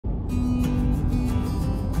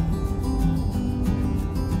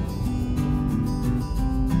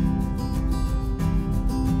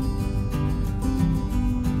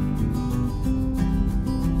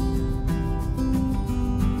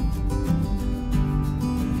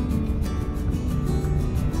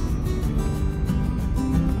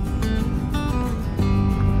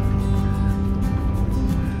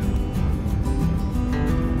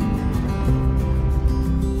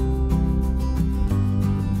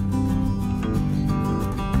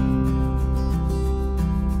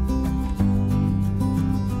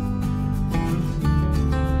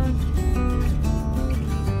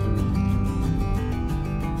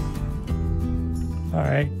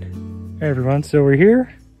Hey everyone, so we're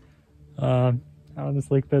here out on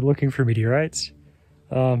this lake bed looking for meteorites.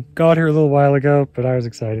 Got here a little while ago, but I was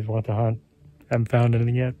excited, wanted to hunt. Haven't found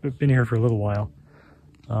anything yet, but been here for a little while.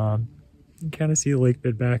 You can kind of see the lake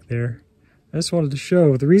bed back there. I just wanted to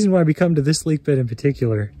show, the reason why we come to this lake bed in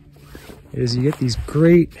particular is you get these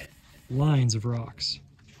great lines of rocks.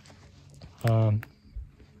 And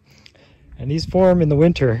these form in the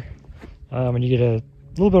winter when you get a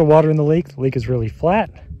little bit of water in the lake is really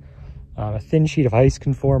flat. A thin sheet of ice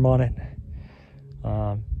can form on it.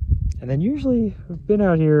 And then usually, we've been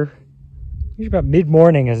out here usually about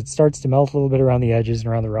mid-morning as it starts to melt a little bit around the edges and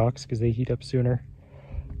around the rocks because they heat up sooner.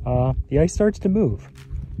 The ice starts to move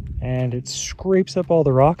and it scrapes up all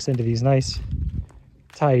the rocks into these nice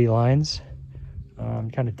tidy lines,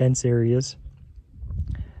 kind of dense areas.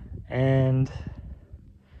 And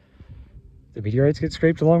the meteorites get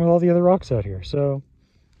scraped along with all the other rocks out here. So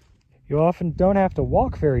you often don't have to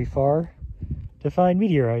walk very far to find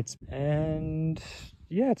meteorites. And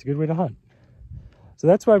yeah, it's a good way to hunt. So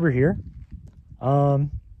that's why we're here. Oh,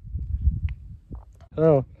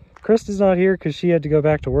 Krista's not here because she had to go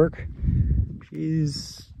back to work.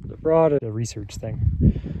 She's abroad at a research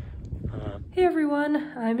thing. Hey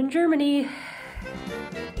everyone, I'm in Germany.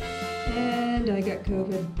 And I got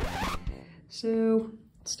COVID. So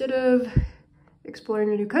instead of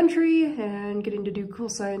exploring a new country and getting to do cool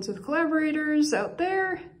science with collaborators out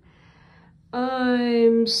there,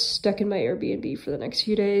 I'm stuck in my Airbnb for the next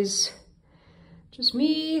few days. Just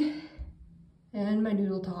me and my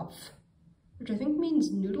noodle top, which I think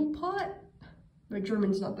means noodle pot. My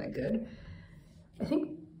German's not that good. I think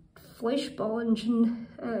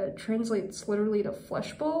Fleischballen translates literally to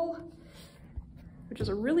flesh ball, which is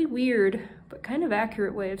a really weird but kind of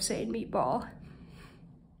accurate way of saying meatball.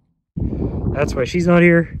 That's why she's not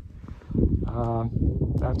here.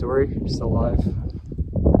 Don't have to worry, she's still alive.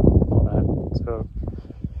 All that.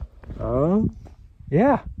 So,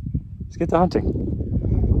 yeah, let's get to hunting.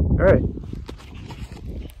 All right.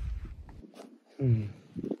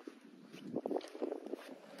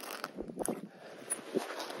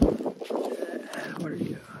 What are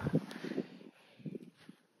you?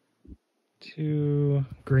 Too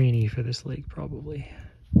grainy for this lake, probably.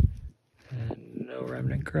 And no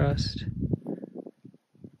remnant crust.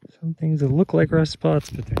 Some things that look like rust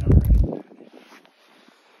spots, but they're not right.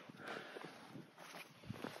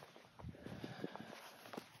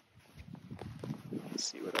 Let's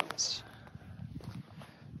see what else.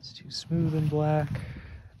 It's too smooth and black.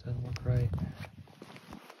 Doesn't look right.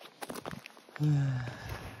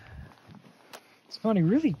 It's funny,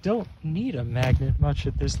 really don't need a magnet much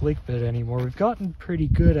at this lake bed anymore. We've gotten pretty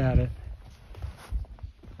good at it.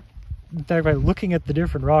 In fact, by looking at the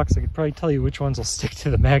different rocks, I could probably tell you which ones will stick to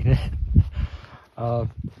the magnet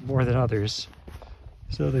more than others.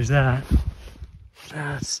 So there's that.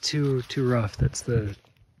 That's too rough. That's the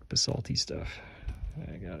basalty stuff.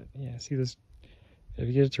 I got it. Yeah, see this? If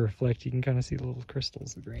you get it to reflect, you can kind of see the little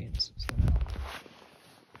crystals, the grains. So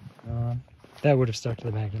that would have stuck to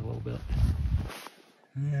the magnet a little bit.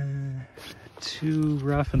 Too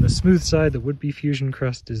rough on the smooth side. The would-be fusion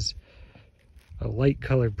crust is a light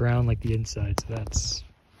colored brown like the inside, so that's,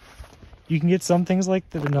 you can get some things like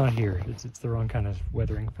that, but not here. It's the wrong kind of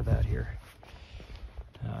weathering for that here.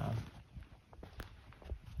 I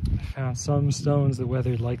found some stones that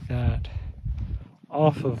weathered like that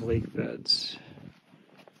off of lake beds,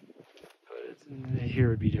 but here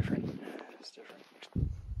would be different. It's different.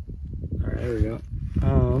 All right, there we go.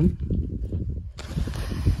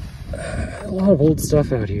 A lot of old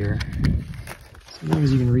stuff out here.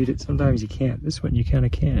 Sometimes you can read it, sometimes you can't. This one you kind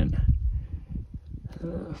of can.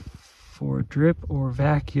 For drip or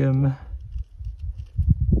vacuum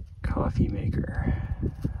coffee maker.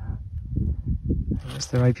 I guess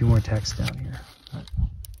there might be more text down here. But,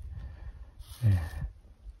 yeah.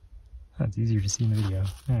 That's easier to see in the video.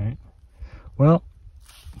 Alright. Well,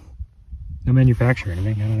 no manufacturer or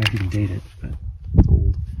anything. I don't know if you can date it, but it's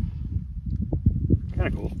old. Kind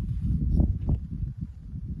of cool.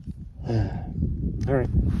 Alright.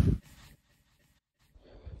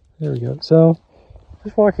 There we go. So,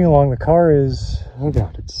 just walking along, the car is, oh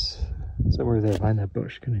god, it's somewhere there behind that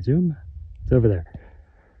bush. Can I zoom? It's over there.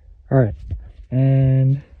 Alright.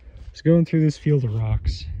 And just going through this field of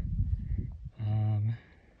rocks.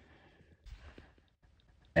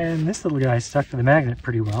 And this little guy stuck to the magnet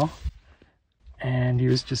pretty well. And he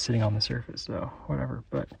was just sitting on the surface, so whatever.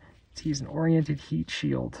 But he's an oriented heat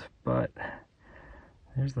shield, but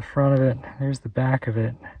there's the front of it, there's the back of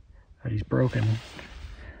it, but he's broken.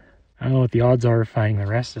 I don't know what the odds are of finding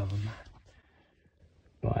the rest of them,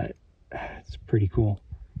 but it's pretty cool.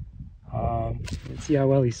 Let's see how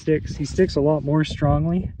well he sticks. He sticks a lot more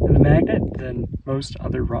strongly to the magnet than most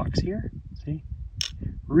other rocks here. See?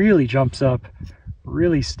 Really jumps up,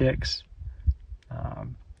 really sticks.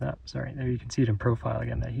 Sorry, there you can see it in profile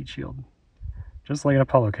again, that heat shield. Just like an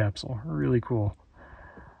Apollo capsule. Really cool.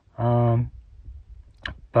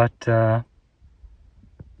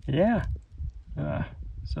 Yeah.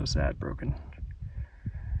 So sad, broken.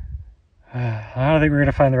 I don't think we're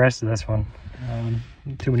gonna find the rest of this one.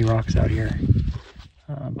 Too many rocks out here.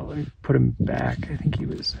 But let me put him back. I think he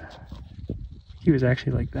was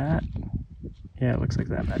actually like that. Yeah, it looks like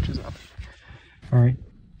that matches up. All right.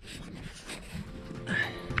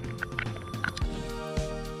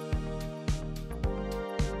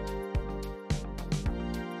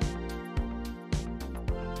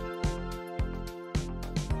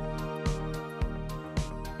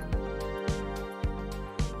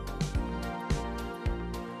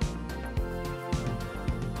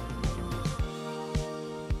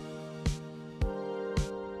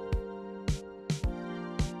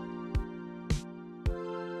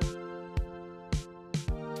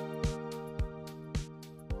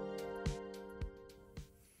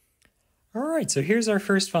 Alright, so here's our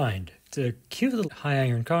first find. It's a cute little high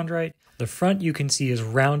iron chondrite. The front you can see is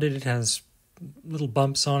rounded. It has little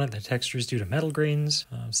bumps on it. The texture is due to metal grains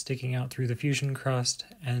sticking out through the fusion crust.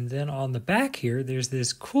 And then on the back here, there's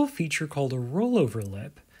this cool feature called a rollover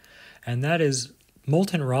lip. And that is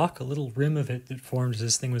molten rock, a little rim of it that formed as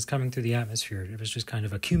this thing was coming through the atmosphere. It was just kind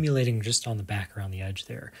of accumulating just on the back around the edge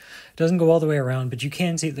there. It doesn't go all the way around, but you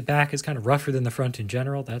can see that the back is kind of rougher than the front in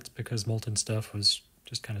general. That's because molten stuff was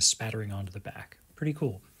just kind of spattering onto the back. Pretty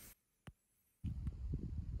cool.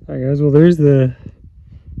 Alright guys, well there's the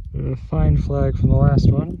find flag from the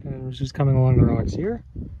last one, and it was just coming along the rocks here.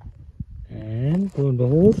 And lo and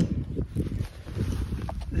behold,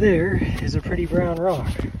 there is a pretty brown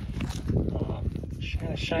rock.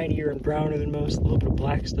 Kind of shinier and browner than most, a little bit of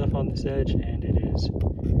black stuff on this edge, and it is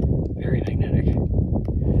very magnetic.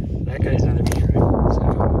 That guy's another meteorite,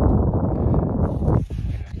 so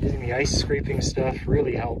using the ice scraping stuff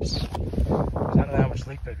really helps. I don't know how much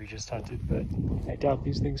lake bed we just hunted, but I doubt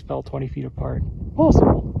these things fell 20 feet apart.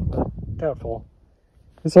 Possible, but doubtful.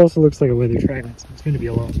 This also looks like a weathered fragment, so it's going to be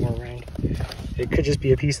a lot more around. It could just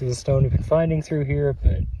be a piece of the stone we've been finding through here,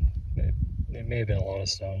 but it may have been a lot of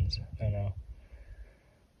stones. I don't know.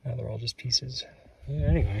 Now they're all just pieces. Yeah,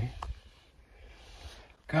 anyway.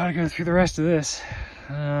 Gotta go through the rest of this.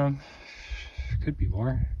 Could be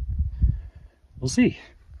more. We'll see.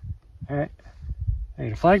 Alright. I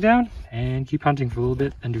get a flag down and keep hunting for a little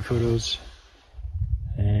bit, then do photos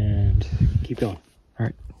and keep going.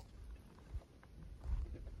 Alright.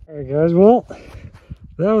 Alright guys, well,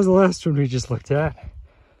 that was the last one we just looked at.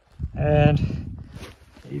 And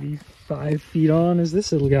maybe 5 feet on is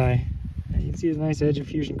this little guy. You can see his nice edge of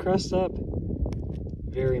fusion crust up.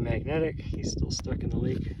 Very magnetic. He's still stuck in the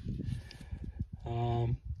lake.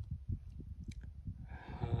 Well,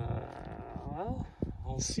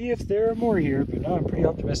 I'll see if there are more here, but no, I'm pretty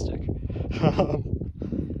optimistic.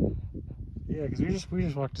 Yeah, because we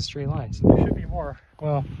just walked a straight line, so there should be more.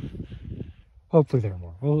 Well, hopefully there are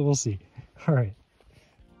more. We'll see. All right.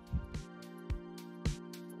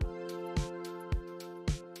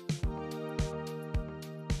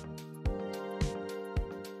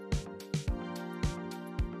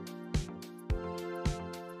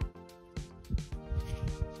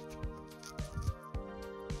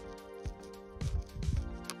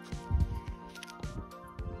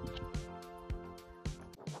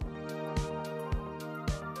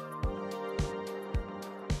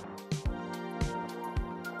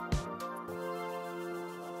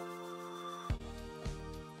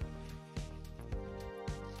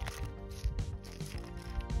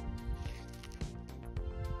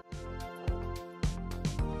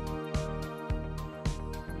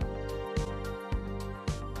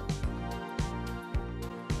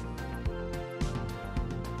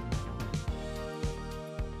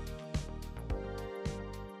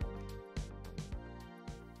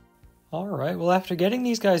 Alright, well after getting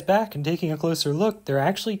these guys back and taking a closer look, they're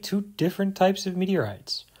actually two different types of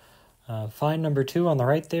meteorites. Find number 2 on the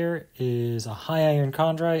right there is a high iron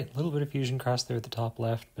chondrite, a little bit of fusion crust there at the top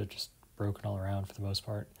left, but just broken all around for the most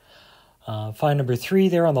part. Find number 3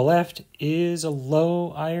 there on the left is a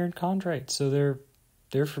low iron chondrite, so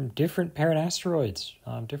they're from different parent asteroids,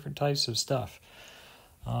 different types of stuff.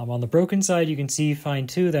 On the broken side you can see find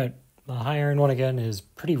 2, that the high iron one again is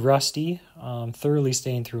pretty rusty, thoroughly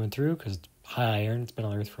stained through and through because high iron, it's been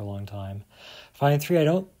on Earth for a long time. Find 3 I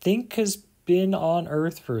don't think has been on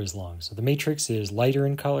Earth for as long, so the matrix is lighter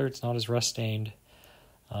in color, it's not as rust stained.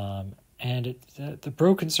 And the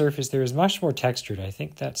broken surface there is much more textured. I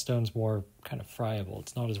think that stone's more kind of friable.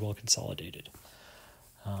 It's not as well consolidated.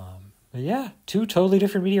 But yeah, two totally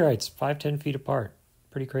different meteorites, 5-10 feet apart.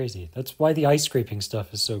 Pretty crazy. That's why the ice scraping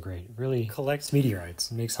stuff is so great. It really collects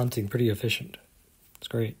meteorites and makes hunting pretty efficient. It's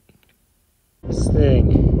great. This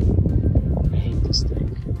thing, I hate this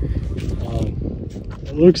thing.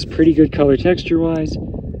 It looks pretty good color texture-wise.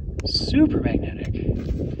 Super magnetic.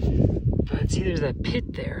 But see, there's that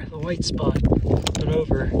pit there, the white spot and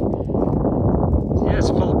over. Yeah, it's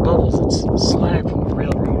full of bubbles. It's slag from the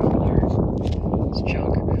railroad over there. It's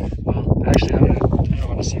junk. Well, actually, I don't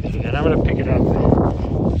want to see that again. I'm going to pick it up and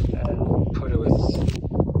put it with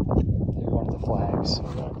one of the flags so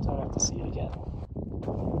that I don't have to see it again.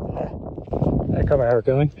 I got my heart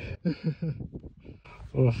going.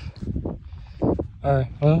 Oof.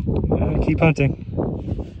 Alright, well, keep hunting.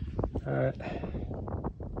 Alright.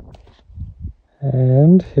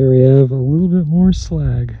 And here we have a little bit more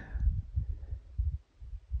slag.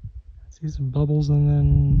 See some bubbles, and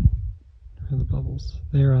then where are the bubbles?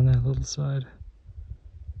 There on that little side.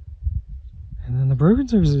 And then the broken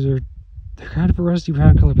surfaces they're kind of a rusty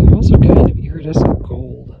brown color, but they're also kind of iridescent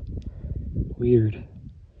gold. Weird.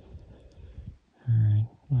 Alright,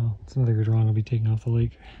 well, it's another good wrong I'll be taking off the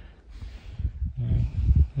lake. Alright,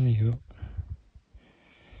 anywho.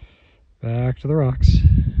 Back to the rocks.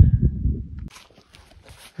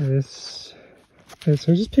 So I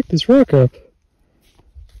just picked this rock up.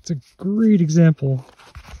 It's a great example.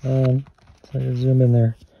 So I zoom in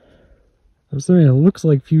there. There's something that looks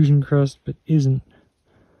like fusion crust, but isn't.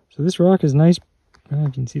 So this rock is nice. I don't know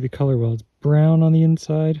if you can see the color well. It's brown on the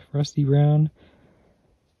inside, rusty brown.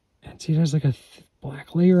 And see, there's like a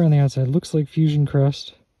black layer on the outside. It looks like fusion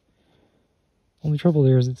crust. Only trouble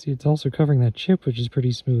there is it's also covering that chip, which is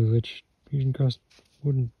pretty smooth, which fusion crust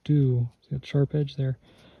wouldn't do. See that sharp edge there.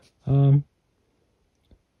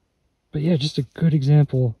 But yeah, just a good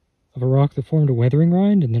example of a rock that formed a weathering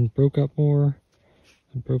rind and then broke up more,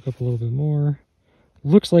 and broke up a little bit more.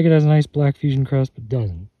 Looks like it has a nice black fusion crust, but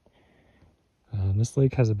doesn't. This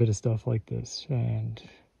lake has a bit of stuff like this, and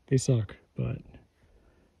they suck, but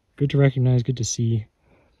good to recognize, good to see.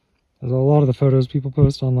 There's a lot of the photos people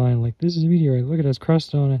post online, like, this is a meteorite, look, it has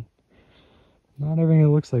crust on it. Not everything that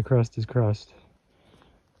looks like crust is crust.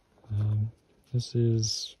 This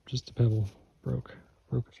is just a pebble. Broke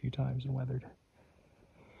a few times and weathered.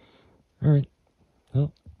 Alright,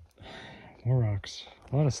 well, more rocks.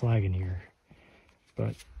 A lot of slag in here,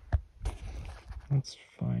 but that's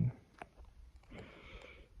fine.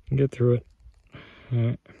 Can get through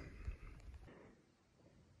it.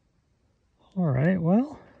 Alright,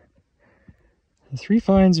 well, the 3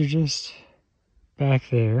 finds are just back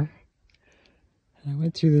there. I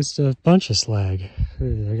went through this bunch of slag.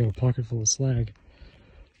 I got a pocket full of slag.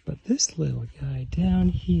 But this little guy down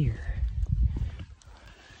here,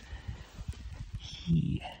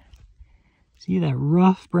 see that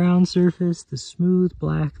rough brown surface, the smooth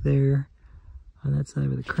black there on that side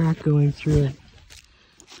with a crack going through it.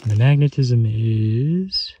 And the magnetism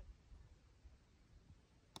is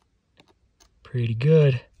pretty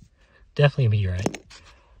good. Definitely a meteorite.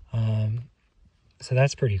 So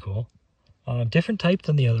that's pretty cool. Different type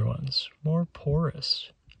than the other ones, more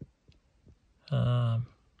porous.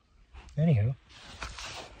 Anywho,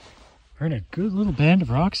 we're in a good little band of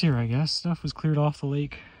rocks here, I guess. Stuff was cleared off the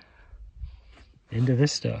lake into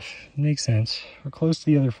this stuff. Makes sense. We're close to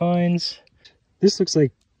the other finds. This looks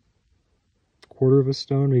like a quarter of a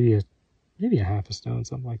stone, maybe a half a stone,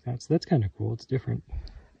 something like that. So that's kind of cool. It's different.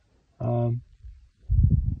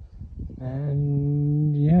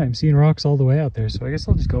 And yeah, I'm seeing rocks all the way out there, so I guess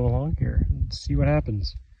I'll just go along here and see what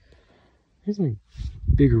happens. Maybe something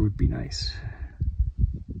bigger would be nice.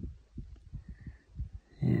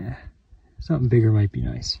 Yeah, something bigger might be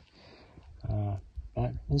nice.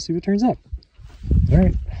 But we'll see what turns up.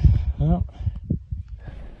 Alright, well.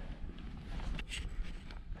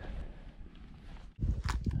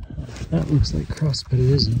 That looks like crust, but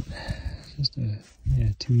it isn't. It's just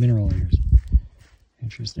yeah, 2 mineral layers.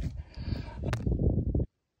 Interesting.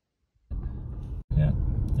 Yeah,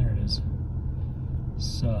 there it is.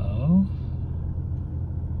 So,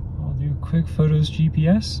 I'll do quick photos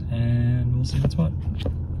GPS and we'll see what's what.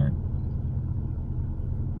 Alright.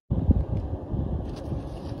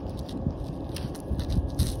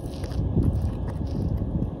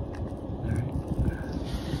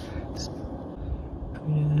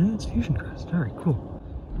 Yeah, it's fusion crust. Alright, cool.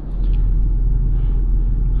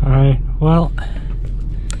 Alright, well,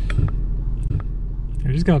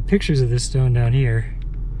 I just got pictures of this stone down here.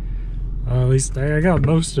 At least I got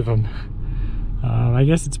most of them. I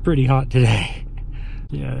guess it's pretty hot today.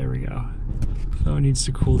 Yeah, there we go. so it needs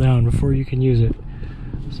to cool down before you can use it.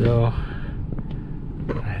 So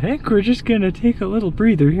I think we're just gonna take a little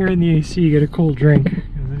breather here in the AC, get a cold drink,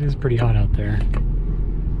 because it is pretty hot out there.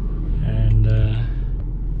 And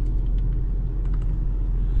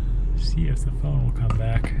see if the phone will come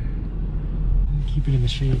back. Keep it in the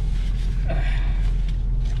shade.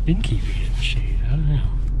 I've been keeping it in the shade, I don't know.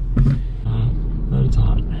 But it's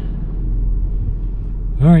hot.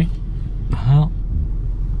 Alright, well.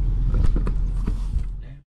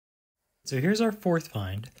 So here's our fourth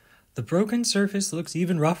find. The broken surface looks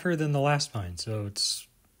even rougher than the last find, so it's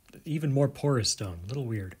even more porous stone, a little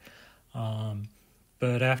weird.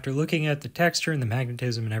 But after looking at the texture and the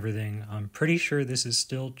magnetism and everything, I'm pretty sure this is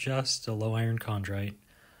still just a low iron chondrite.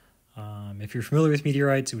 If you're familiar with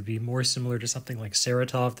meteorites, it would be more similar to something like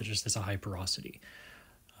Saratov that just has a high porosity.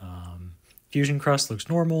 Fusion crust looks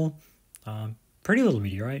normal. Pretty little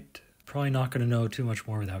meteorite. Probably not going to know too much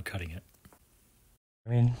more without cutting it. I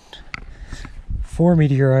mean, 4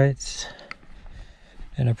 meteorites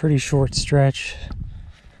in a pretty short stretch.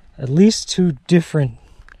 At least 2 different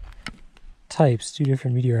types, 2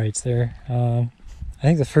 different meteorites there. I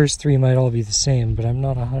think the first 3 might all be the same, but I'm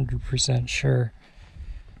not 100% sure.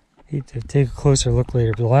 Need to take a closer look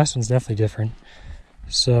later, but the last one's definitely different.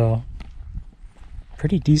 So,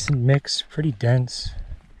 pretty decent mix, pretty dense.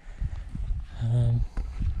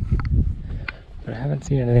 But I haven't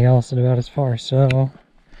seen anything else in about as far, so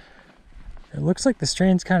it looks like the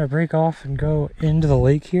strands kind of break off and go into the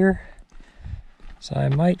lake here. So I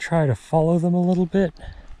might try to follow them a little bit.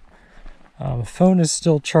 The phone is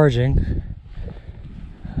still charging.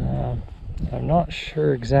 I'm not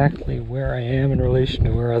sure exactly where I am in relation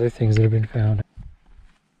to where other things that have been found.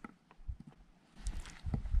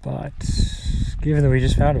 But given that we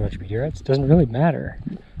just found a bunch of meteorites, it doesn't really matter.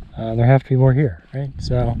 There have to be more here, right?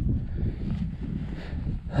 So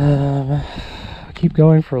I'll keep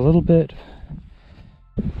going for a little bit.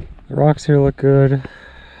 The rocks here look good.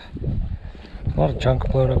 A lot of junk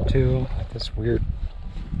blown up too, like this weird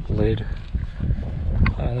lid.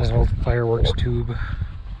 There's an old fireworks tube.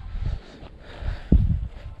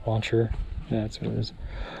 Launcher. Yeah, that's what it is.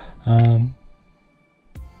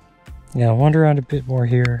 Yeah, I'll wander around a bit more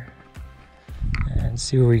here and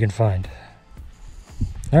see what we can find.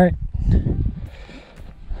 Alright.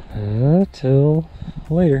 Till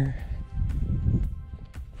later.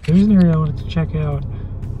 There's an area I wanted to check out.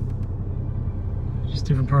 Just a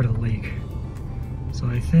different part of the lake. So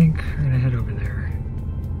I think we're gonna head over there.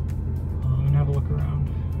 I'm gonna have a look around.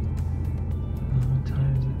 What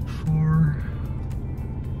time is it? 4.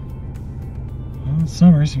 Well, it's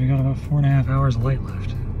summer, so we got about 4.5 hours of light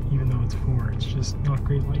left. Even though it's 4, it's just not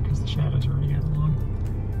great light because the shadows are already getting long.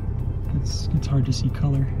 It's hard to see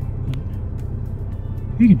color, but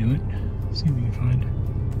we can do it. See what we can find.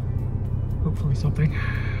 Hopefully something.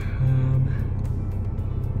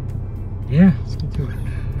 Yeah, let's get to it.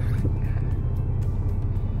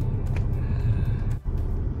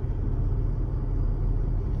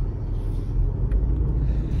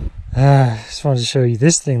 Just wanted to show you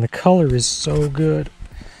this thing. The color is so good.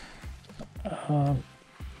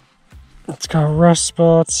 It's got rust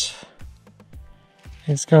spots.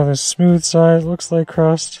 It's got this smooth side, looks like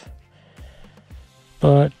crust.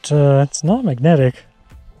 But it's not magnetic,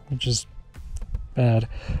 which is bad.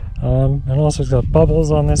 And also it's got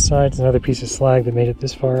bubbles on this side. It's another piece of slag that made it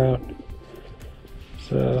this far out.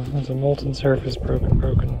 So there's a molten surface,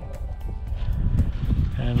 broken.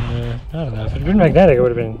 And I don't know, if it had been magnetic, I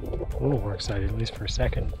would have been a little more excited, at least for a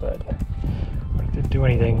second. But when it didn't do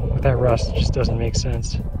anything with that rust, it just doesn't make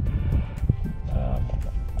sense.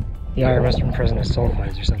 The iron must have been present as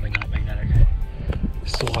sulfides or something, not magnetic.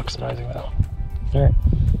 It's still oxidizing though. Alright.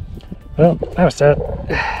 Well, that was sad.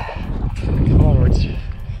 Onwards.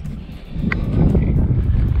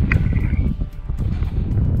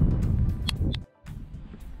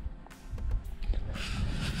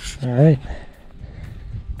 Alright.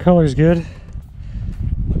 Color's good.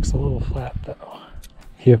 Looks a little flat though.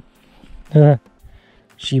 Yep.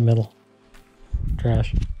 Sheet metal.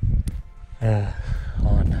 Trash.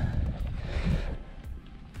 On.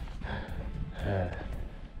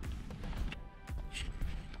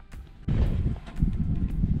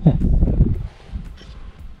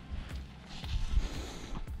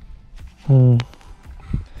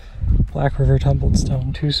 Black River tumbled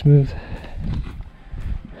stone, too smooth.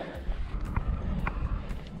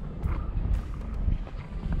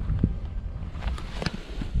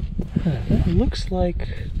 That looks like...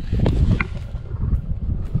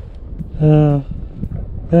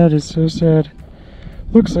 that is so sad.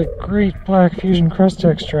 Looks like great black fusion crust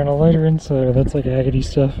texture and a lighter inside. That's like agate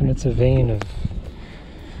stuff, and it's a vein of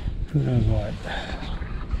Who knows what?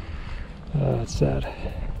 That's sad.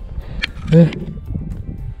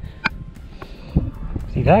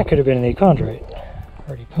 See, that could have been an achondrite.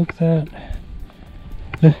 Already poked that.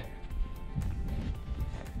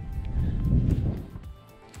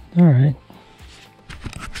 Alright.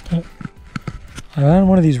 I'm on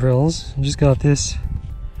one of these rills and just got this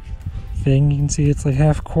thing. You can see it's like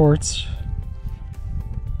half quartz.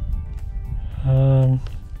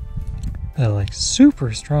 They're like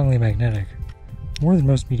super strongly magnetic. More than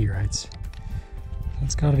most meteorites.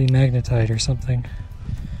 It's gotta be magnetite or something.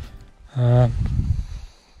 Alright,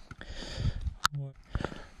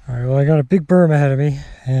 well, I got a big berm ahead of me,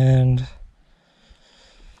 and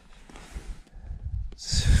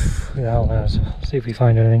I don't know, see if we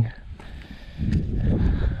find anything.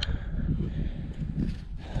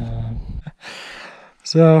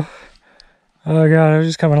 So, oh god, I was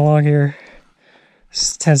just coming along here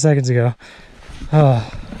 10 seconds ago.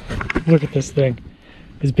 Oh, look at this thing.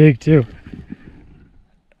 It's big too.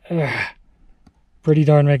 Pretty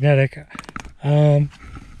darn magnetic. I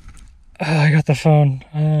got the phone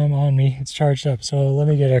on me. It's charged up, so let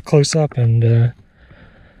me get a close up and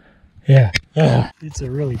yeah. It's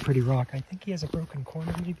a really pretty rock. I think he has a broken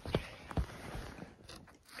corner maybe.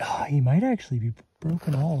 Oh, he might actually be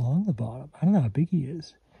broken all along the bottom. I don't know how big he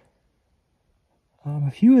is.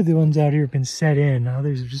 A few of the ones out here have been set in.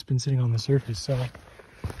 Others have just been sitting on the surface, so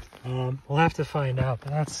we'll have to find out.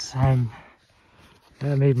 But that's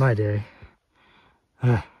that made my day.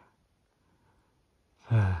 All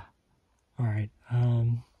right. I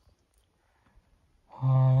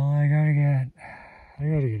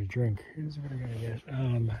gotta get a drink. Here's what I gotta get.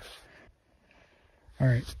 All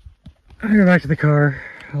right. I'll go back to the car.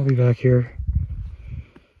 I'll be back here.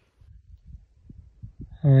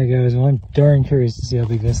 Alright guys, well, I'm darn curious to see how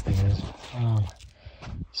big this thing is.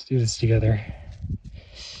 Let's do this together.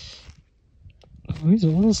 Oh, he's a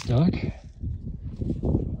little stuck.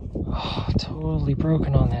 Oh, totally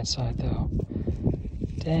broken on that side though.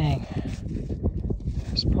 Dang.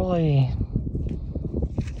 It's probably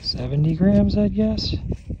 70 grams, I'd guess.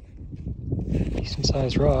 Decent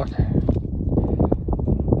sized rock.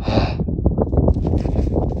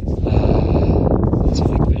 That's a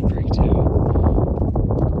big bed break too.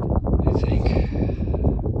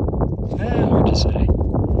 Hard to say.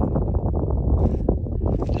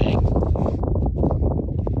 Dang.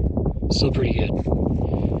 Still pretty good.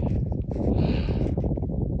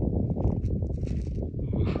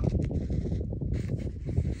 Oof.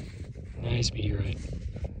 Nice meteorite.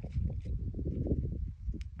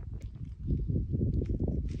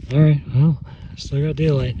 Alright, well, still got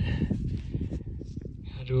daylight.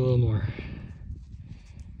 Gotta do a little more.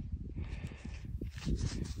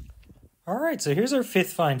 Alright, so here's our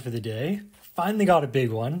fifth find for the day. Finally got a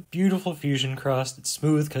big one. Beautiful fusion crust. It's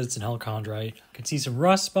smooth because it's an chondrite. You can see some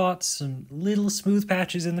rust spots, some little smooth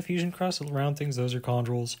patches in the fusion crust, little round things, those are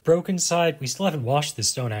chondrules. Broken side, we still haven't washed this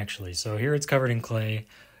stone actually, so here it's covered in clay.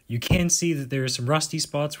 You can see that there are some rusty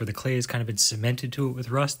spots where the clay has kind of been cemented to it with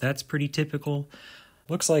rust. That's pretty typical.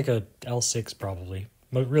 Looks like a L6 probably.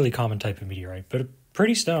 A really common type of meteorite, but a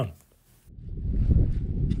pretty stone.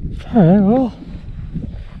 Alright, well,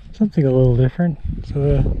 something a little different. So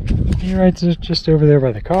the meteorite's just over there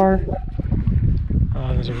by the car.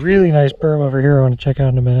 There's a really nice berm over here I want to check out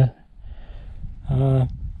in a minute.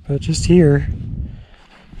 But just here,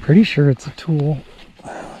 pretty sure it's a tool.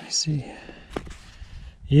 Let me see.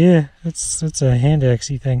 Yeah, it's a hand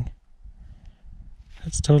axe-y thing.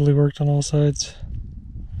 It's totally worked on all sides.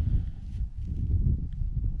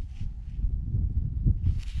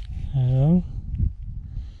 I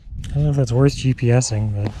don't know if that's worth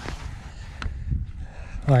GPSing,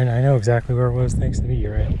 but I know exactly where it was thanks to the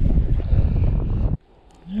meteorite.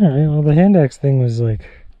 Alright, well the hand axe thing was like,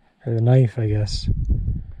 or the knife I guess,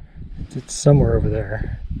 it's somewhere over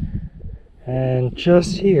there. And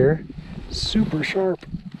just here, super sharp.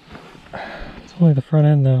 It's only the front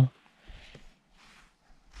end though.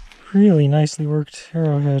 Really nicely worked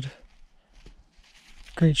arrowhead.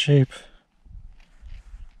 Great shape.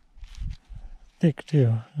 Thick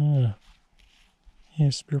too. Yeah,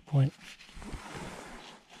 spear point.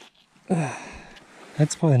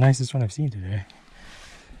 That's probably the nicest one I've seen today.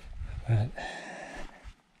 But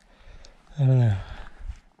I don't know.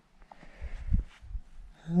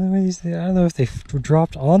 I don't know if they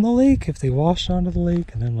dropped on the lake, if they washed onto the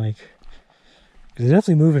lake, and then like, because they're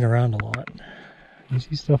definitely moving around a lot. You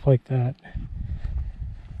see stuff like that.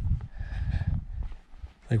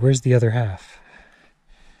 Like, where's the other half?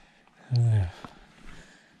 I don't know.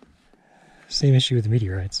 Same issue with the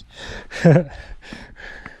meteorites.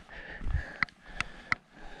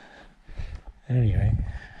 Anyway,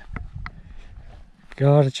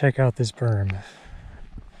 Gotta check out this berm.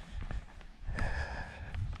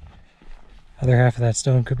 Other half of that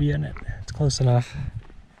stone could be in it. It's close enough.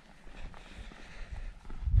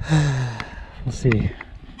 We'll see.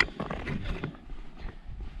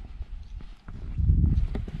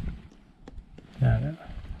 No.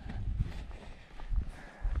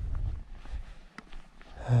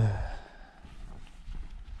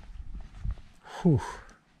 Whew.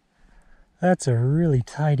 That's a really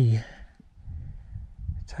tidy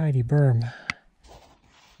berm.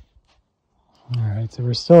 Alright, so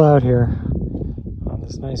we're still out here on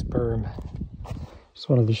this nice berm. Just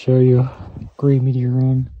wanted to show you gray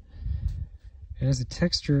meteorite. It has a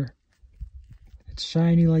texture. It's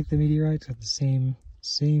shiny like the meteorites, at the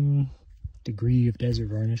same degree of desert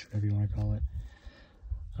varnish, whatever you want to call it.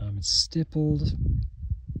 It's stippled.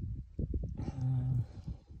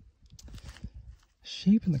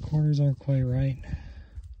 Shape in the corners aren't quite right.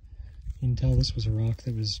 You can tell this was a rock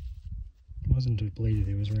that wasn't ablated,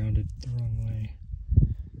 it was rounded the wrong way.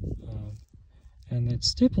 And that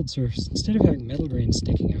stippled surface, instead of having metal grains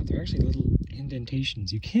sticking out, they're actually little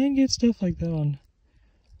indentations. You can get stuff like that on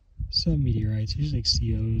some meteorites, usually like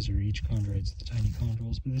COs or H chondrites, the tiny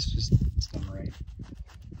chondrules, but this just, it's not right.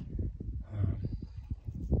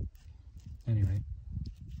 Anyway,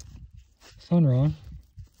 fun rock.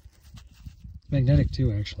 Magnetic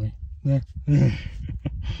too, actually.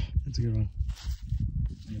 That's a good one.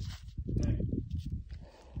 Alright.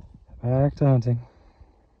 Back to hunting.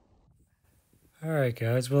 Alright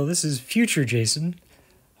guys, well this is future Jason.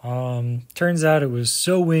 Turns out it was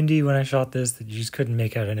so windy when I shot this that you just couldn't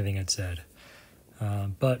make out anything it said.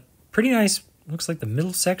 But pretty nice, looks like the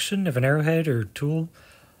middle section of an arrowhead or tool.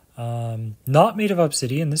 Not made of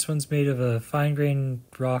obsidian, this one's made of a fine-grained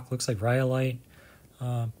rock, looks like rhyolite.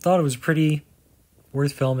 Thought it was pretty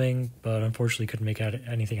worth filming, but unfortunately couldn't make out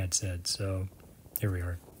anything I'd said, so here we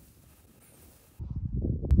are.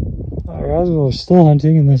 Alright, well, we're still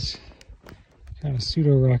hunting in this kind of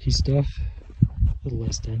pseudo-rocky stuff. A little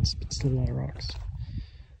less dense, but still a lot of rocks.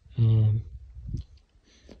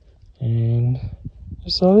 And I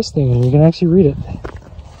saw this thing, and we can actually read it.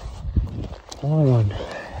 Hold on.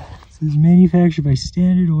 This is manufactured by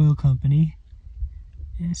Standard Oil Company.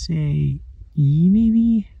 S-A-E,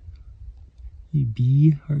 maybe?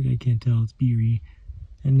 B, or I can't tell, it's B or E.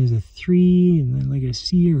 And there's a 3, and then like a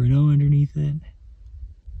C or an O underneath it.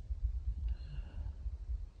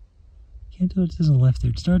 Can't tell what it says on the left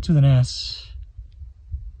there. It starts with an S.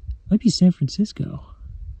 Might be San Francisco.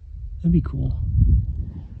 That'd be cool.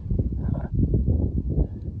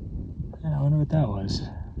 I wonder what that was.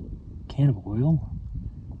 Can of oil?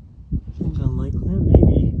 Seems unlikely.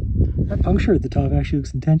 Maybe. That puncture at the top actually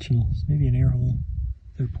looks intentional. It's maybe an air hole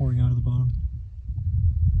they're pouring out of the bottom.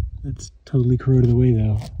 That's totally corroded away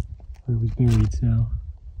though, where it was buried, so.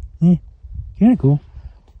 Kinda cool.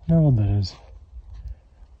 I don't know what that is.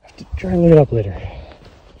 I have to try and look it up later.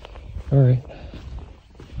 Alright.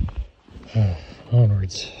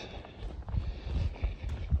 Onwards.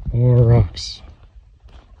 More rocks.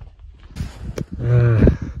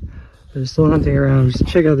 They're still hunting around. Just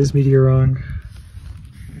check out this meteorite.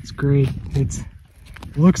 It's great. It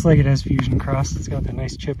looks like it has fusion crust. It's got that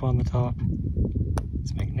nice chip on the top.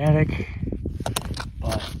 It's magnetic,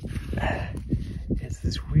 but it's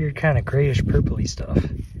this weird kind of grayish purpley stuff.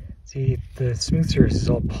 See, the smooth surface is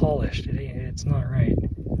all polished. It's not right.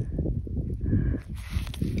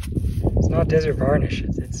 It's not desert varnish.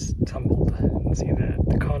 It's tumbled. See that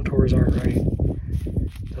the contours aren't right.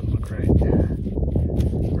 Doesn't look right.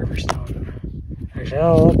 Riverstone. Actually,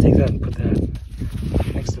 I'll take that and put that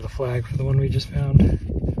next to the flag for the one we just found a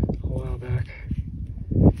while back.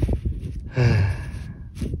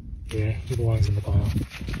 Yeah, he belongs in the pile.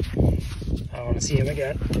 I don't want to see him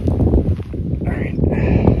again. Alright.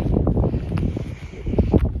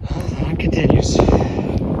 The hunt continues.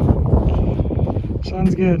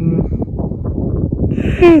 Sun's getting...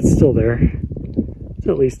 it's still there. It's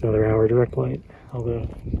at least another hour direct light. Although,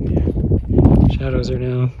 yeah, shadows are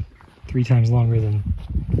now 3 times longer than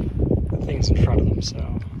the things in front of them,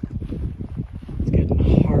 so it's getting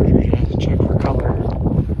harder to check for color.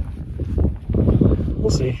 We'll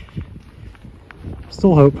see.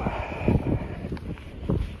 Still hope.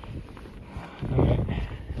 Alright.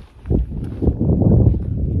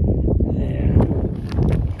 Yeah.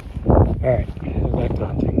 Alright, back to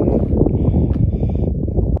hunting.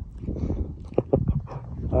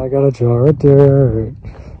 I got a jar of dirt.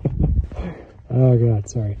 Oh god,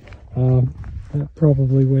 sorry. That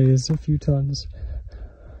probably weighs a few tons.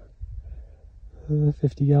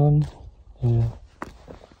 50 gallon. Yeah.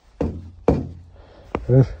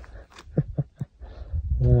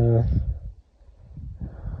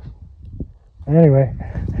 Anyway,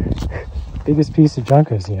 biggest piece of junk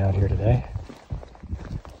I've seen out here today.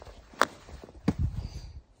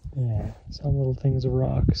 Yeah, some little things of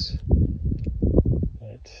rocks.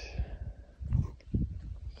 But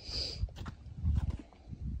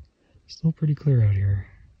still pretty clear out here.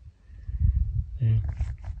 Yeah.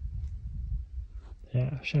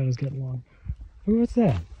 Yeah, shadow's getting long. Ooh, what's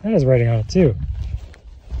that? That has writing on it too.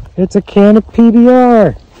 It's a can of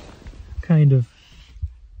PBR! Kind of.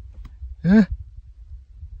 Huh?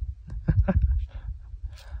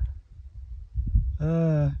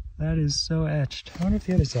 That is so etched. I wonder if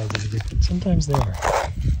the other side's any different. Sometimes they are.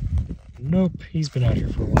 Nope, he's been out here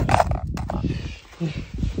for a while.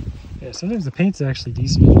 Yeah, sometimes the paint's actually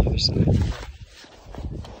decent on the other side.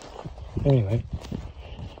 Anyway.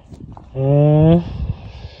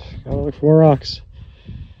 Gotta look for more rocks.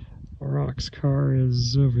 More rocks. Car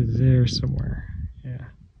is over there somewhere. Yeah.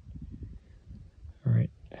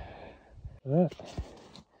 Alright. That.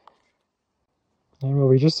 And well,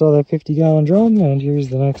 we just saw that 50-gallon drum, and here's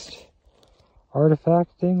the next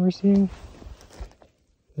artifact thing we're seeing.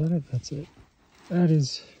 Is that it? That's it. That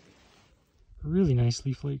is really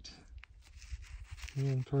nicely flaked.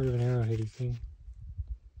 And part of an arrowheady thing.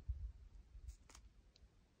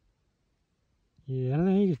 Yeah, I don't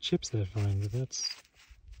know how you get chips that fine, but that's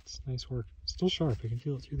nice work. Still sharp, I can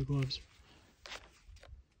feel it through the gloves.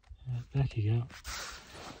 Back you go.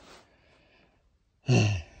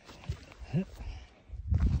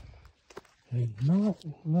 Not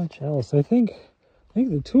much else. I think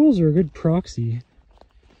the tools are a good proxy.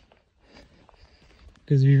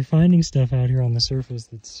 Because if you're finding stuff out here on the surface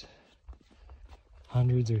that's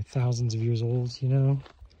hundreds or thousands of years old, you know,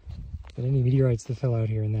 but any meteorites that fell out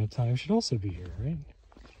here in that time should also be here, right?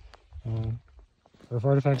 Or if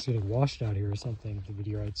artifacts are getting washed out here or something, the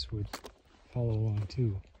meteorites would follow along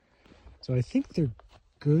too. So I think they're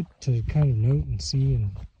good to kind of note and see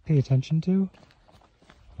and pay attention to.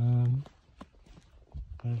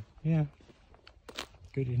 Yeah,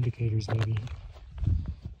 good indicators maybe.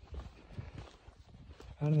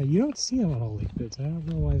 I don't know, you don't see them on all lake beds. I don't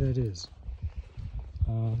know why that is.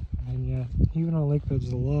 And yeah, even on lake beds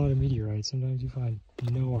with a lot of meteorites, sometimes you find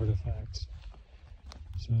no artifacts.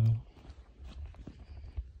 So,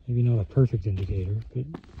 maybe not a perfect indicator, but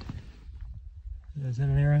is that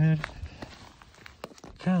an arrowhead?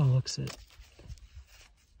 Kind of looks it.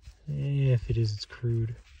 If it is, it's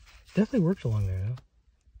crude. Definitely worked along there though.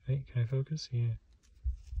 Right, can I focus? Yeah.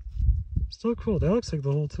 Still cool. That looks like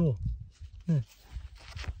the whole tool. Yeah.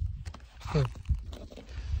 Cool.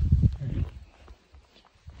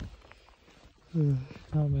 Alright.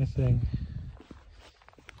 Not my thing.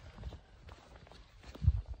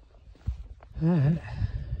 Alright.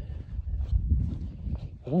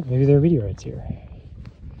 Well, maybe there are meteorites here.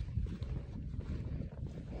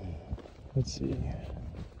 Let's see.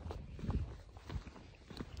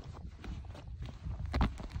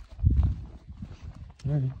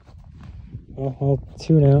 Alright. Well, I'll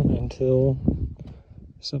tune out until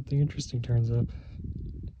something interesting turns up.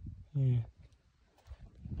 Yeah.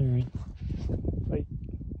 Alright. Bye.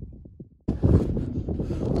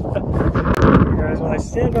 Guys, well, I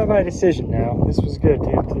stand by my decision now. This was good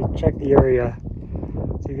to check the area.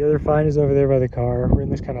 See, the other find is over there by the car. We're in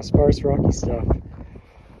this kind of sparse, rocky stuff.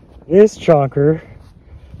 This chonker,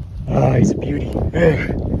 he's a beauty.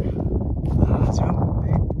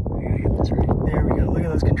 There we go. Look at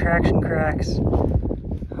those contraction cracks.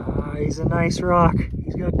 He's a nice rock.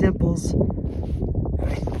 He's got dimples.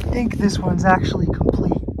 I think this one's actually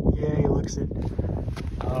complete. Yeah, he looks it.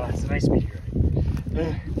 Oh, it's a nice meteorite.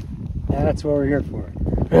 That's what we're here for.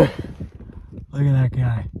 Look at that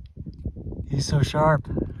guy. He's so sharp.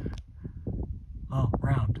 Oh,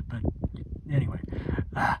 round, but anyway.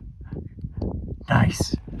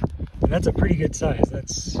 Nice. And that's a pretty good size.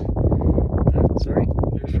 That's, sorry,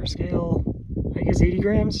 there's for scale, I guess 80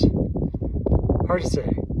 grams? Hard to say.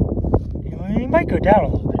 He might go down a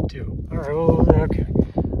little bit too. Alright, well, okay.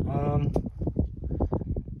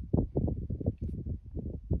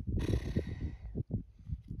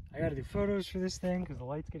 I gotta do photos for this thing because the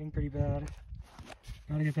light's getting pretty bad.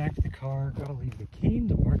 Gotta get back to the car, gotta leave the cane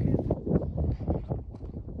to market.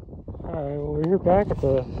 Alright, well, we're here back at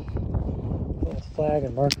the flag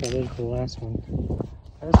and marker I did for the last one.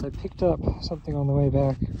 I picked up something on the way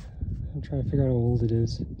back. I'm trying to figure out how old it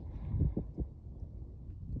is.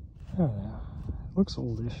 I don't know. It looks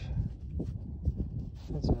oldish.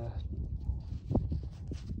 It's a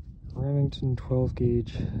Remington 12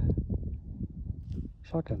 gauge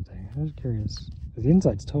shotgun thing. I was curious. The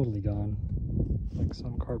inside's totally gone. Like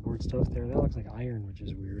some cardboard stuff there. That looks like iron, which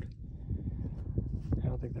is weird. I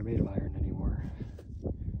don't think they're made of iron anymore.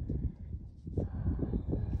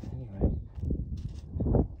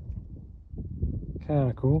 kind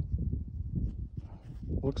of cool.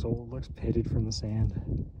 Looks old, looks pitted from the sand.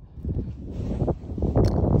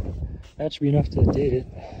 That should be enough to date it,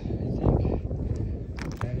 I think.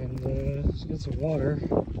 And let's get some water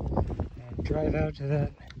and drive out to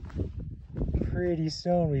that pretty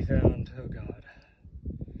stone we found. Oh God.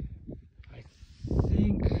 I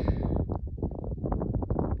think...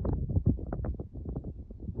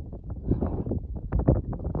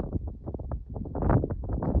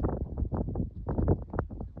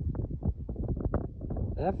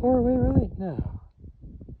 That far away, really? No.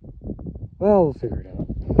 Well, we'll figure it out.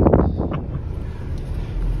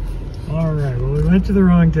 Alright, well, we went to the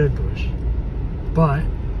wrong dead bush, but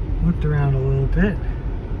looked around a little bit.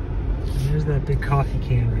 And there's that big coffee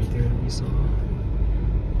can right there that we saw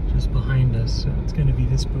just behind us. So it's going to be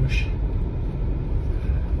this bush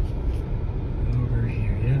over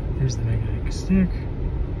here. Yeah, here's the magnetic stick.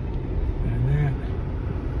 And that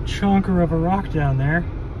chonker of a rock down there.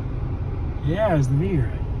 Yeah, it's the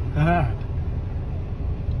meteorite. Haha.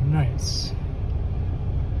 Nice.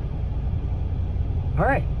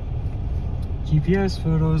 Alright. GPS,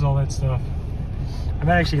 photos, all that stuff. I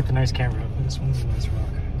might actually get the nice camera up, but this one's a nice rock.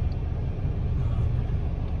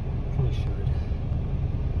 Probably should.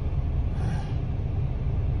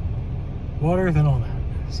 Water, then all that.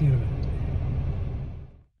 See you in a minute.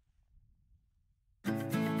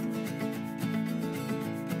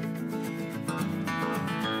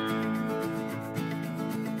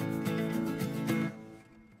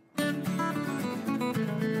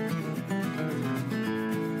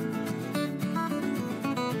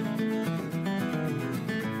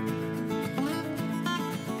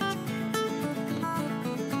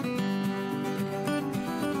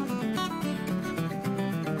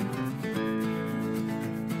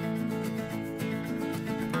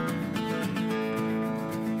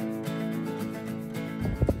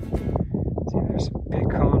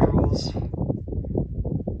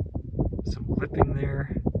 Some lipping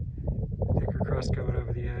there, thicker crust coming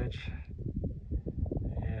over the edge.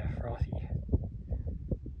 Yeah, frothy.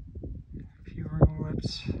 A few wrinkle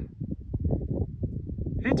lips.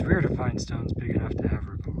 It's rare to find stones big enough to have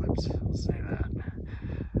wrinkle lips, I'll say that.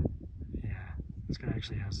 Yeah, this guy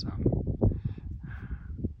actually has some.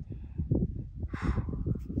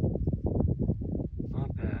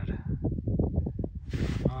 Not bad.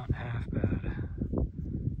 Not half bad.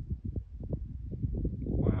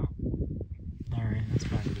 Wow. Alright, that's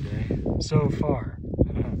fine for today. So far.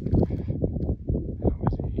 How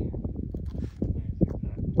was he?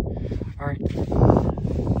 Alright.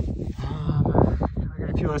 I got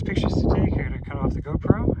a few last pictures to take. I gotta cut off the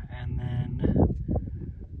GoPro, and then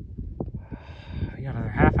we got another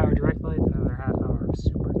half-hour direct light, another half-hour of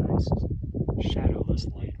super nice shadowless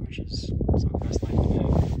light, which is some of the best light to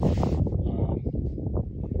have.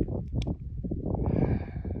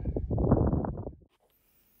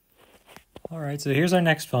 Alright, so here's our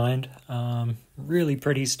next find. Really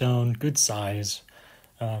pretty stone, good size.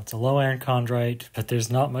 It's a low iron chondrite, but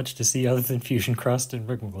there's not much to see other than fusion crust and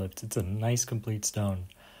wrinkle lips. It's a nice complete stone.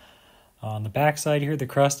 On the back side here, the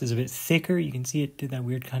crust is a bit thicker. You can see it did that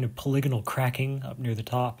weird kind of polygonal cracking up near the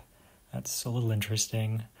top. That's a little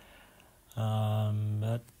interesting.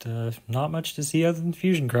 But not much to see other than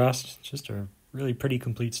fusion crust. It's just a really pretty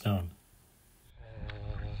complete stone.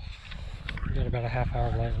 We got about a half-hour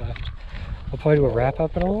of light left. I'll probably do a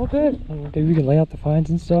wrap-up in a little bit. Maybe we can lay out the finds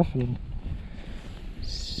and stuff and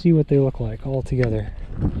see what they look like all together.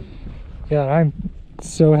 Yeah, I'm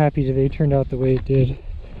so happy today turned out the way it did.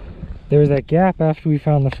 There was that gap after we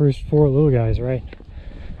found the first 4 little guys, right?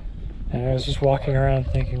 And I was just walking around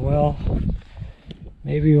thinking, well,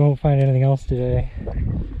 maybe we won't find anything else today.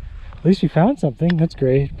 At least we found something, that's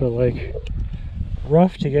great, but like,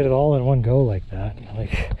 rough to get it all in one go like that.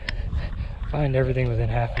 Like, find everything within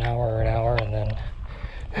half an hour or an hour, and then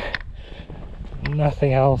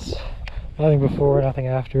nothing else. Nothing before, nothing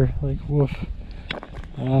after. Like, woof.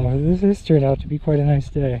 This turned out to be quite a nice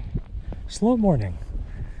day. Slow morning,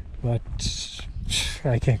 but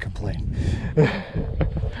I can't complain.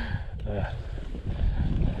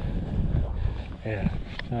 Yeah,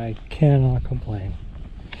 I cannot complain.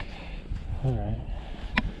 Alright.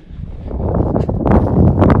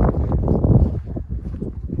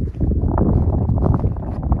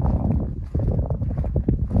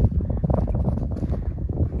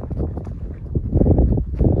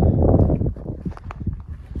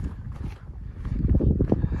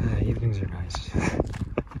 Evenings are nice.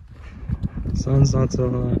 Sun's not so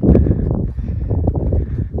hot.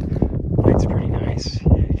 Light's pretty nice.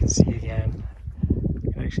 Yeah, you can see again.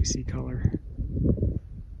 You can actually see color.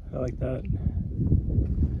 I like that.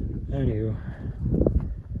 Anywho.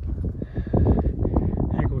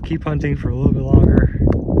 we'll keep hunting for a little bit longer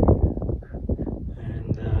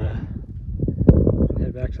and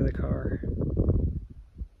head back to the car.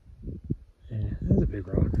 Yeah, that's a big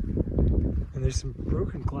rock. And there's some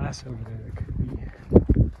broken glass over there that could be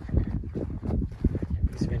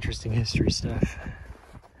some interesting history stuff.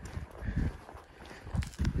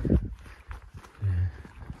 Yeah,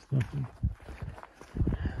 there's nothing.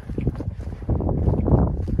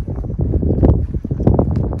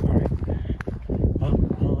 Alright. Well,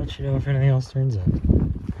 I'll let you know if anything else turns up.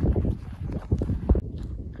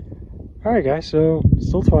 Alright guys, so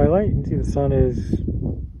still twilight. You can see the sun is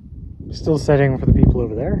still setting for the people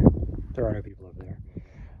over there. There are no people over there.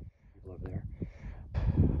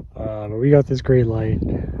 But we got this great light.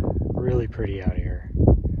 Really pretty out here.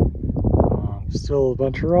 Still a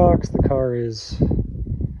bunch of rocks. The car is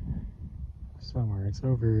somewhere. It's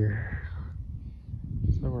somewhere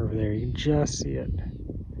over there. You can just see it.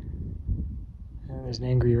 And there's an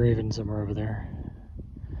angry raven somewhere over there.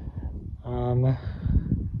 I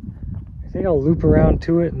think I'll loop around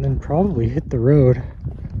to it and then probably hit the road.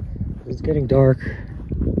 It's getting dark.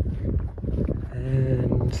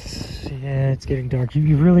 And yeah, it's getting dark.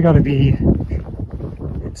 You've really got to be,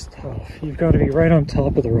 it's tough. You've got to be right on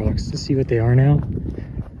top of the rocks to see what they are now.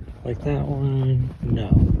 Like that one, no.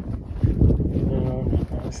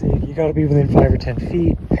 See, you got to be within 5 or 10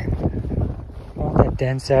 feet. Not that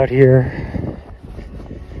dense out here.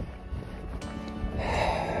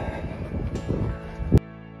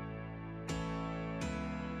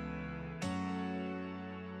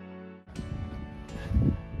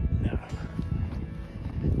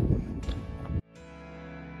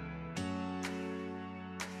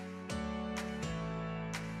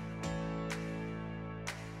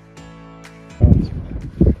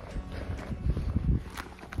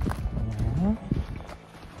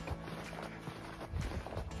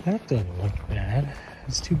 That doesn't look bad.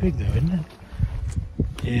 It's too big though, isn't it?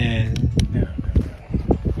 Yeah, no.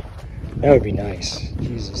 That would be nice.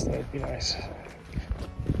 Jesus, that would be nice.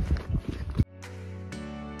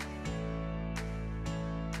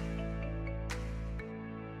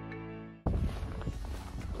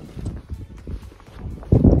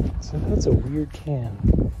 So that's a weird can.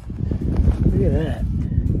 Look at that.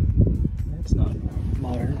 That's not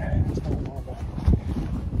modern. It's not normal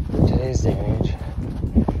in today's day and age.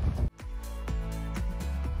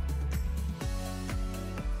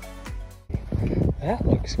 That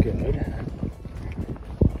looks good,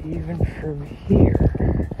 even from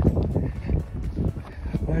here.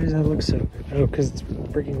 Why does that look so good? Oh, because it's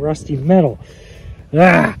freaking rusty metal.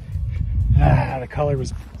 The color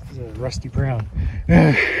was rusty brown.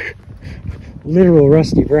 Literal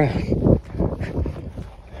rusty brown.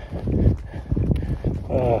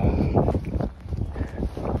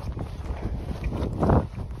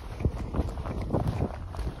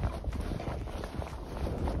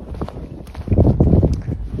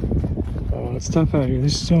 It's tough out here.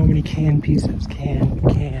 There's so many can pieces. Can.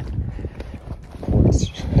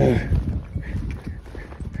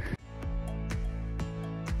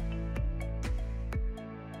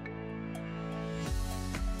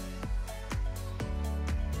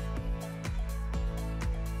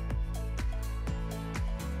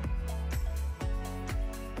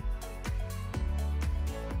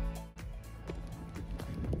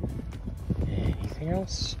 Anything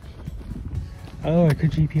else? Oh, I could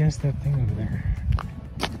GPS that thing over there.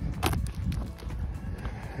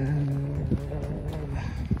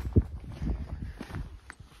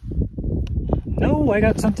 No, I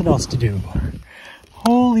got something else to do.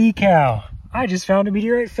 Holy cow. I just found a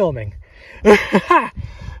meteorite filming.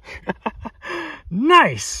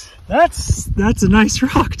 Nice. That's a nice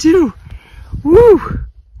rock too. Woo!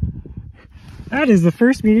 That is the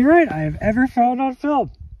first meteorite I have ever found on film.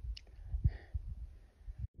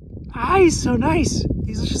 Ah, he's so nice.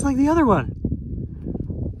 He's just like the other one.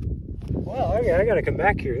 Wow, okay, I gotta come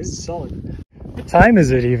back here. This is solid. What time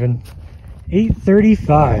is it even?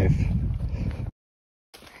 8:35.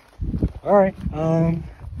 Alright, I'm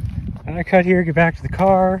gonna cut here, get back to the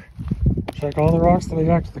car, check all the rocks on the way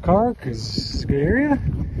back to the car, because it's a good area.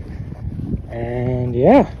 And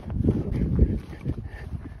yeah.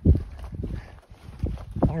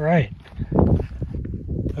 Alright.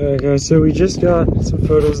 Guys, so we just got some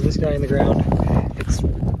photos of this guy in the ground. It's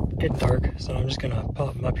getting dark, so I'm just gonna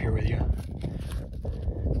pop him up here with you.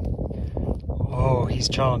 Oh, he's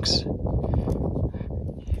chunks. He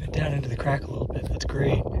went down into the crack a little bit. That's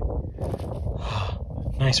great.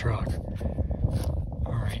 Nice rock.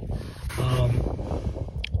 Alright.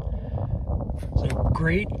 So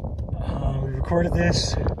great. We recorded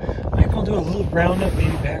this. I think I'll do a little roundup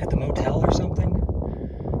maybe back at the motel or something.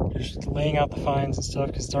 Just laying out the finds and stuff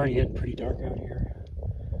because it's already getting pretty dark out here.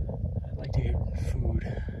 I'd like to get food.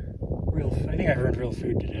 I think I earned real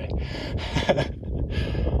food today.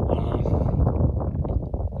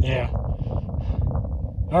 Yeah.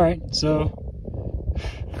 All right, so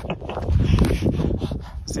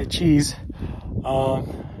say cheese. Oh,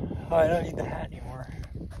 I don't need the hat anymore.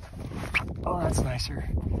 Oh, that's nicer.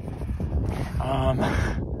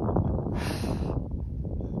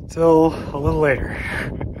 Till a little later.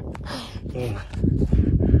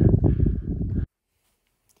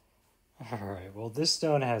 Alright, well this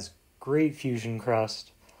stone has great fusion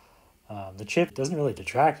crust. The chip doesn't really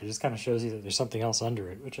detract, it just kind of shows you that there's something else under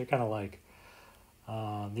it, which I kind of like.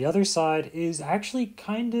 The other side is actually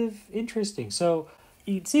kind of interesting. So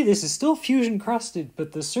you can see this is still fusion crusted,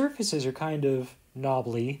 but the surfaces are kind of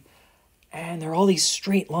knobbly, and there are all these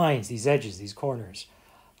straight lines, these edges, these corners.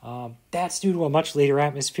 That's due to a much later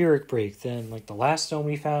atmospheric break than like the last stone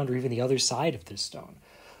we found or even the other side of this stone.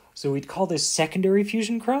 So we'd call this secondary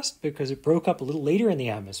fusion crust because it broke up a little later in the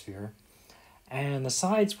atmosphere, and the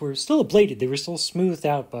sides were still ablated, they were still smoothed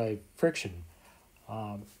out by friction,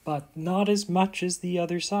 but not as much as the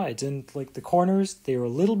other sides. And like the corners, they were a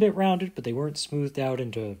little bit rounded, but they weren't smoothed out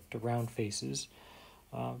into round faces.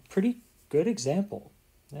 Pretty good example,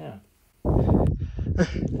 yeah. Alright,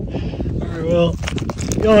 well,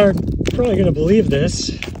 y'all aren't probably going to believe this,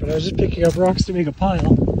 but I was just picking up rocks to make a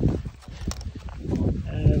pile.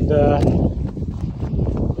 And,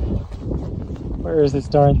 where is this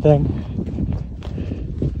darn thing?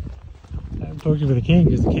 I haven't poked it with the king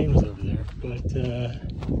because the king was over there, but,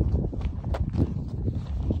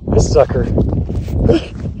 this sucker.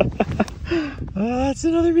 That's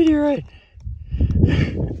another meteorite.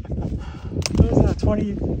 What is that,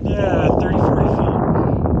 20, yeah, 30, 40 feet.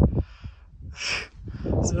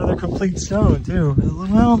 It's another complete stone, too.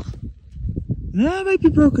 Well, that might be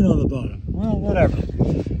broken on the bottom. Well, whatever.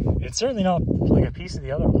 It's certainly not like a piece of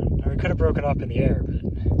the other one. Or it could have broken up in the air, but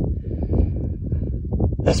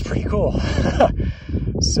that's pretty cool.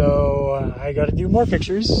 So, I gotta do more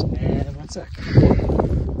pictures, and one sec.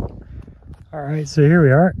 Alright, so here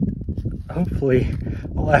we are. Hopefully,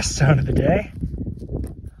 the last stone of the day.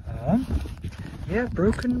 Yeah,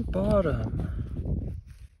 broken bottom.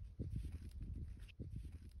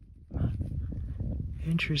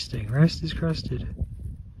 Interesting. Rest is crusted.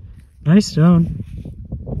 Nice stone.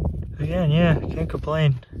 Again, yeah, can't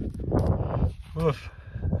complain. Oof.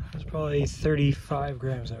 That's probably 35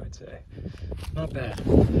 grams, I would say. Not bad.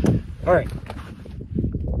 Alright.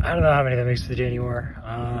 I don't know how many that makes for the day anymore.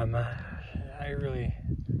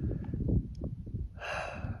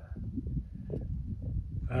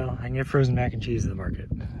 Well, I can get frozen mac and cheese at the market.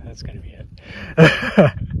 That's gonna be it.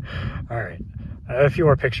 Alright. A few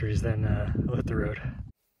more pictures, then we'll hit the road.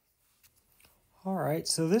 Alright,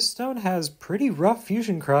 so this stone has pretty rough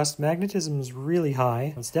fusion crust. Magnetism's really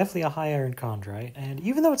high. It's definitely a high iron chondrite. And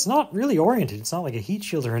even though it's not really oriented, it's not like a heat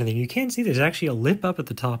shield or anything, you can see there's actually a lip up at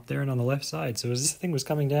the top there and on the left side. So as this thing was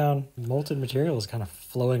coming down, molten material is kind of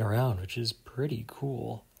flowing around, which is pretty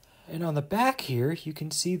cool. And on the back here, you can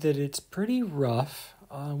see that it's pretty rough,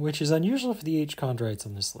 which is unusual for the H chondrites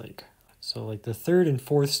on this lake. So like the third and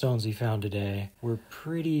fourth stones we found today were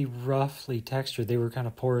pretty roughly textured. They were kind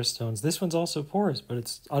of porous stones. This one's also porous, but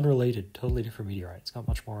it's unrelated, totally different meteorite. It's got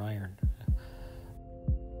much more iron.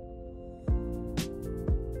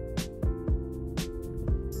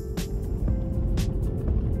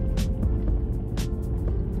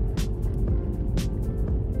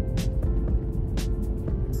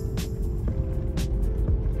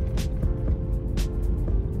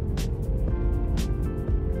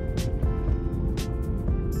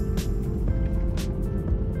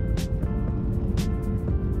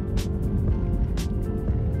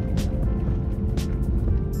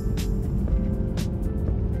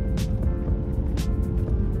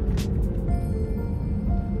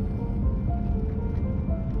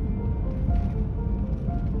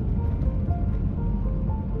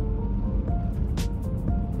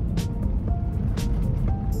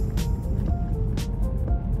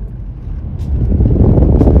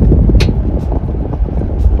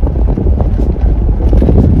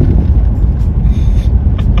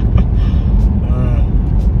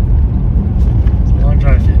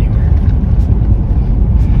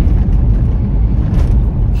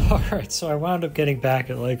 Alright, so I wound up getting back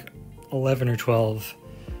at like 11 or 12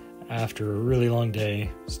 after a really long day.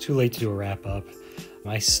 It's too late to do a wrap up.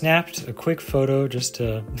 I snapped a quick photo just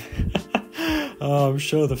to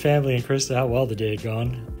show the family and Krista how well the day had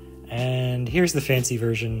gone. And here's the fancy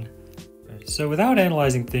version. So without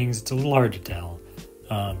analyzing things, it's a little hard to tell.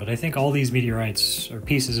 But I think all these meteorites are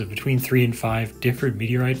pieces of between 3 and 5 different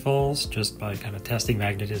meteorite falls, just by kind of testing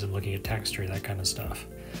magnetism, looking at texture, that kind of stuff.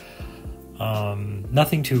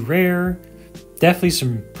 Nothing too rare. Definitely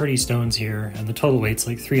some pretty stones here, and the total weight's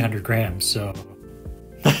like 300 grams, so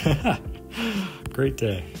great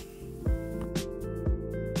day.